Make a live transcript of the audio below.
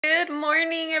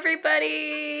morning,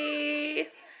 everybody.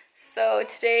 So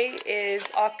today is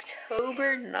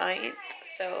October 9th.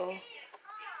 So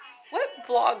what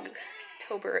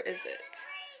Vlogtober is it?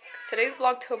 Today's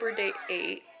Vlogtober day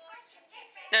 8.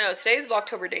 No, today's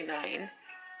Vlogtober day 9.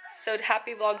 So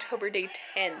happy Vlogtober day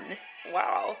 10.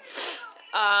 Wow.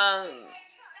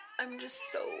 I'm just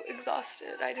so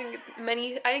exhausted. I didn't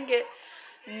get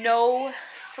no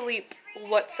sleep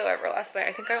whatsoever last night.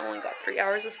 I think I only got 3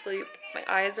 hours of sleep. My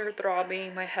eyes are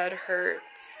throbbing, my head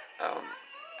hurts.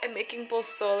 I'm making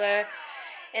pozole,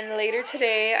 and later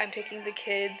today I'm taking the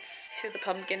kids to the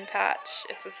pumpkin patch.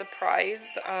 It's a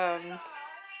surprise. Naraya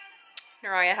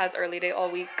has early day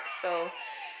all week, so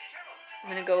I'm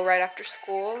gonna go right after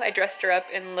school. I dressed her up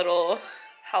in little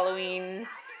Halloween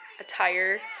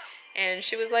attire, and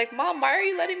she was like, "Mom, why are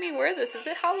you letting me wear this? Is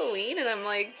it Halloween?" And I'm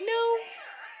like, "No."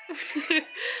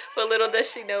 But little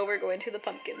does she know we're going to the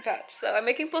pumpkin patch. So I'm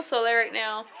making pozole right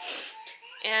now,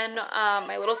 and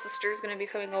my little sister is going to be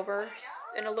coming over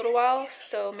in a little while,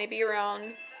 so maybe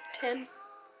around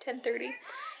 10:30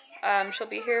 she'll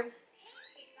be here.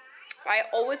 I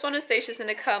always want to say she's going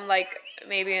to come like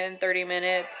maybe in 30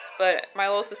 minutes, but my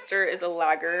little sister is a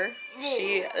lagger.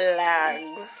 She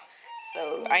lags,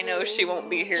 so I know she won't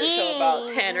be here till about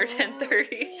 10 or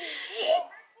 10:30.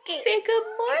 Say good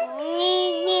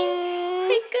morning.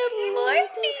 Say good morning.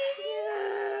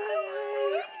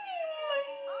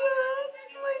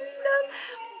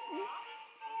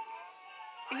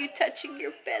 Are you touching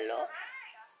your pillow?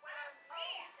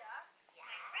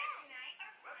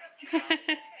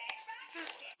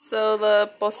 So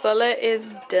the pozole is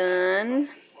done.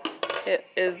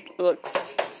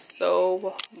 Looks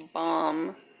so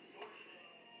bomb,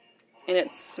 and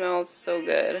it smells so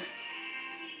good.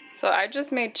 So I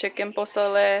just made chicken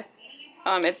pozole.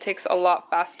 It takes a lot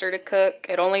faster to cook.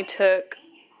 It only took,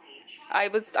 I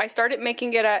started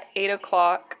making it at 8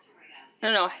 o'clock.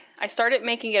 No, I started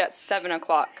making it at 7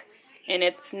 o'clock, and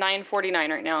it's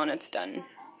 9:49 right now, and it's done.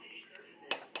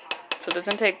 So it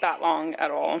doesn't take that long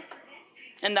at all.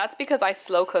 And that's because I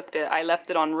slow cooked it. I left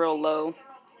it on real low.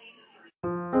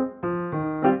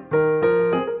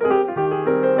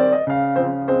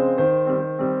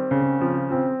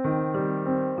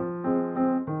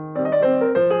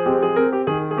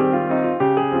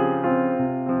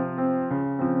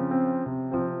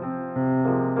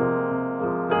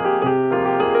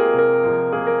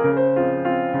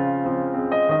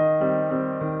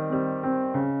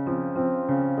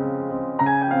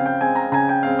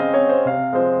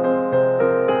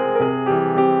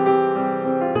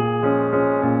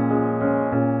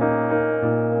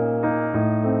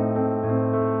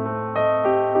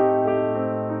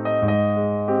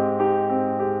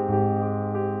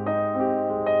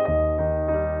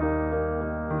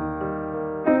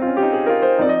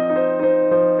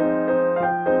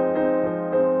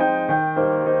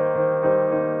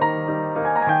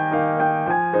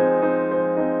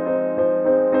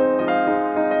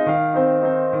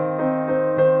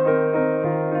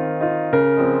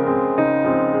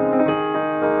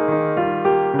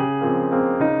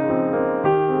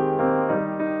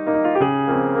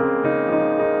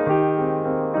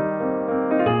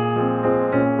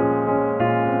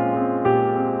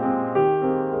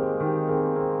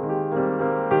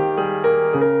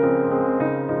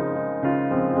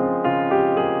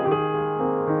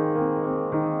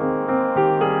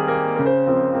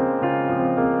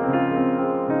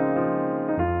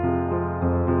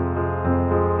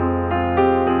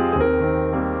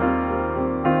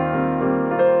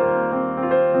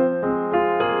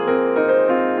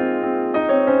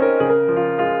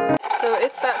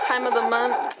 Time of the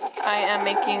month, I am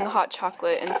making hot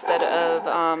chocolate instead of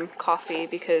coffee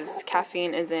because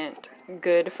caffeine isn't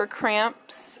good for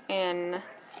cramps, and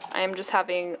I am just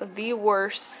having the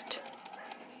worst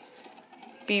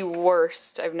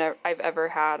I've ever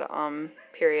had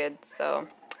period. So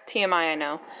TMI, I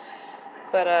know,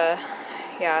 but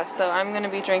yeah, so I'm gonna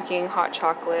be drinking hot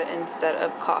chocolate instead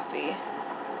of coffee.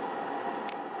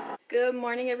 Good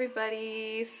morning,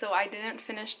 everybody. So I didn't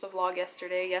finish the vlog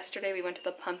yesterday. Yesterday we went to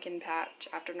the pumpkin patch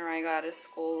after Naraya got out of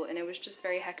school, and it was just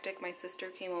very hectic. My sister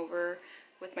came over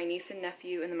with my niece and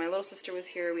nephew, and then my little sister was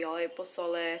here. We all ate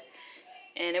pozole,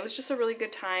 and it was just a really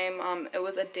good time. It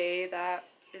was a day that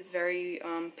is very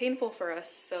painful for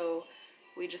us, so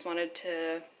we just wanted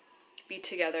to be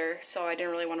together, so I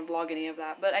didn't really want to vlog any of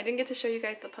that. But I didn't get to show you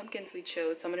guys the pumpkins we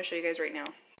chose, so I'm going to show you guys right now.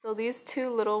 So these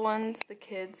two little ones the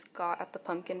kids got at the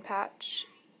pumpkin patch,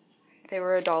 they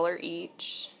were $1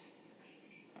 each.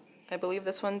 I believe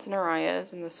this one's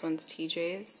Naraya's and this one's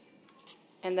TJ's.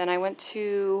 And then I went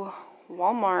to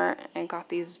Walmart and got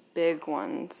these big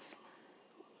ones.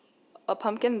 a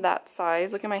pumpkin that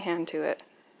size, look at my hand to it.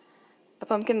 A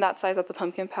pumpkin that size at the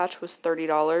pumpkin patch was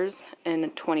 $30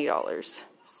 and $20.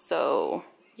 So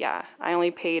yeah, I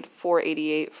only paid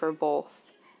 $4.88 for both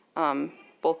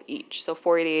each. So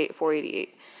 $4.88, $4.88.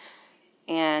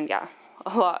 And yeah,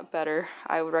 a lot better.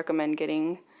 I would recommend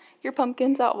getting your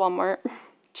pumpkins at Walmart.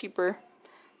 Cheaper.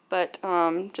 But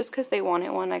just because they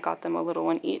wanted one, I got them a little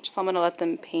one each. So I'm going to let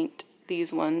them paint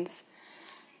these ones.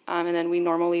 And then we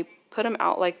normally put them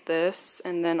out like this.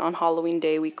 And then on Halloween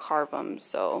day, we carve them.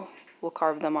 So we'll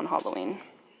carve them on Halloween.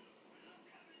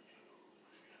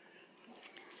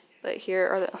 But here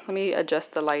are the, let me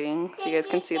adjust the lighting so you guys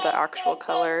can see the actual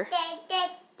color.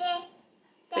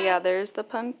 But yeah, there's the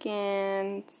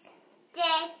pumpkins.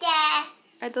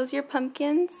 Are those your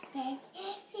pumpkins?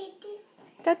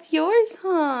 That's yours,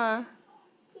 huh?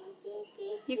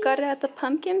 You got it at the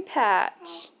pumpkin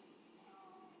patch.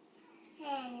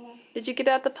 Did you get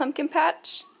it at the pumpkin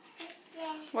patch?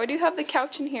 Why do you have the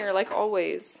couch in here like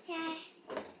always?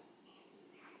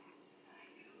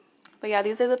 But yeah,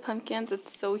 these are the pumpkins.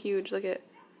 It's so huge. Look at it.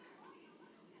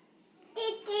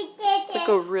 It's like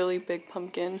a really big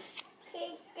pumpkin.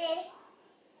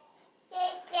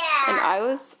 And I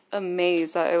was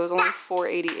amazed that it was only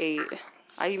 $4.88.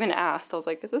 I even asked. I was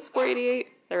like, is this $4.88?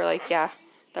 They were like, yeah,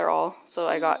 they're all. So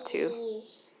I got two.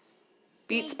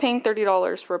 Beats paying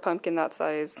 $30 for a pumpkin that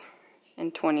size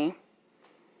and $20.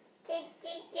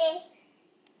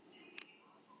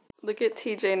 Look at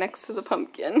TJ next to the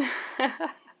pumpkin.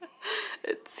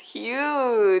 It's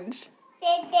huge.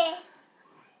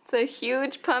 It's a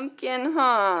huge pumpkin,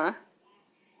 huh?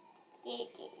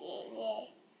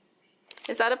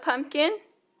 Is that a pumpkin?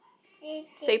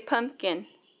 Say pumpkin.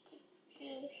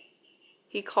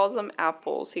 He calls them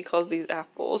apples. He calls these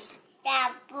apples.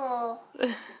 Apple.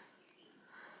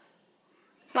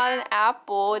 It's not an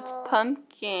apple, it's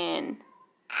pumpkin.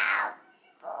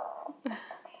 Apple.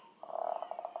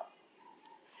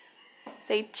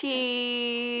 Say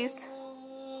cheese.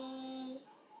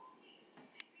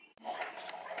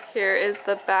 Here is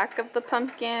the back of the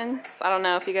pumpkins. I don't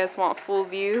know if you guys want full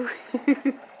view.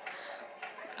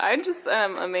 I just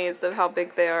am amazed at how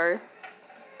big they are.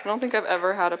 I don't think I've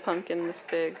ever had a pumpkin this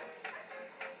big.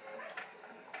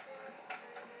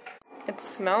 It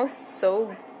smells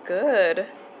so good.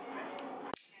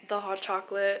 The hot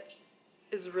chocolate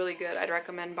is really good. I'd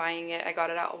recommend buying it. I got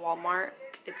it at Walmart.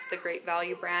 It's the Great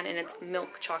Value brand and it's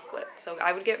milk chocolate. So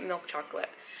I would get milk chocolate.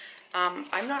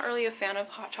 I'm not really a fan of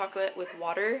hot chocolate with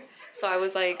water, so I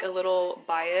was like a little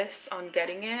biased on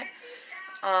getting it.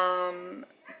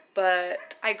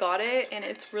 But I got it and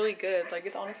it's really good. Like,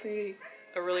 it's honestly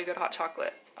a really good hot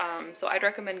chocolate. So I'd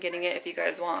recommend getting it if you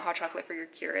guys want hot chocolate for your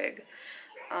Keurig.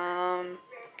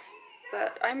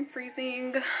 But I'm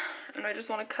freezing and I just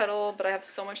want to cuddle, but I have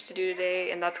so much to do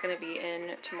today and that's going to be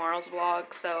in tomorrow's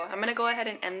vlog. So I'm going to go ahead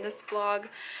and end this vlog.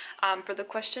 For the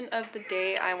question of the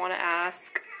day, I want to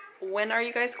ask, when are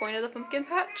you guys going to the pumpkin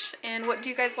patch? And what do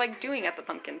you guys like doing at the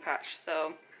pumpkin patch?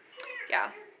 So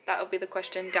yeah, that will be the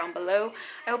question down below.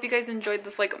 I hope you guys enjoyed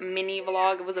this like mini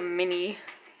vlog. It was a mini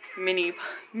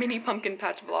pumpkin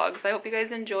patch vlog. So I hope you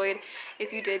guys enjoyed.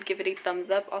 If you did, give it a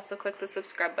thumbs up. Also click the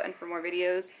subscribe button for more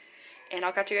videos. And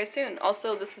I'll catch you guys soon.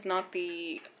 Also, this is not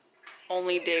the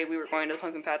only day we were going to the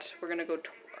pumpkin patch. We're gonna go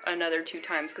another 2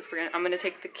 times because I'm gonna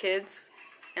take the kids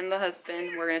and the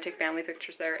husband. We're gonna take family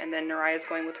pictures there, and then Naraya's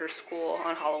going with her school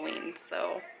on Halloween.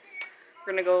 So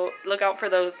we're gonna go look out for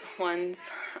those ones.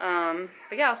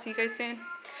 But yeah, I'll see you guys soon.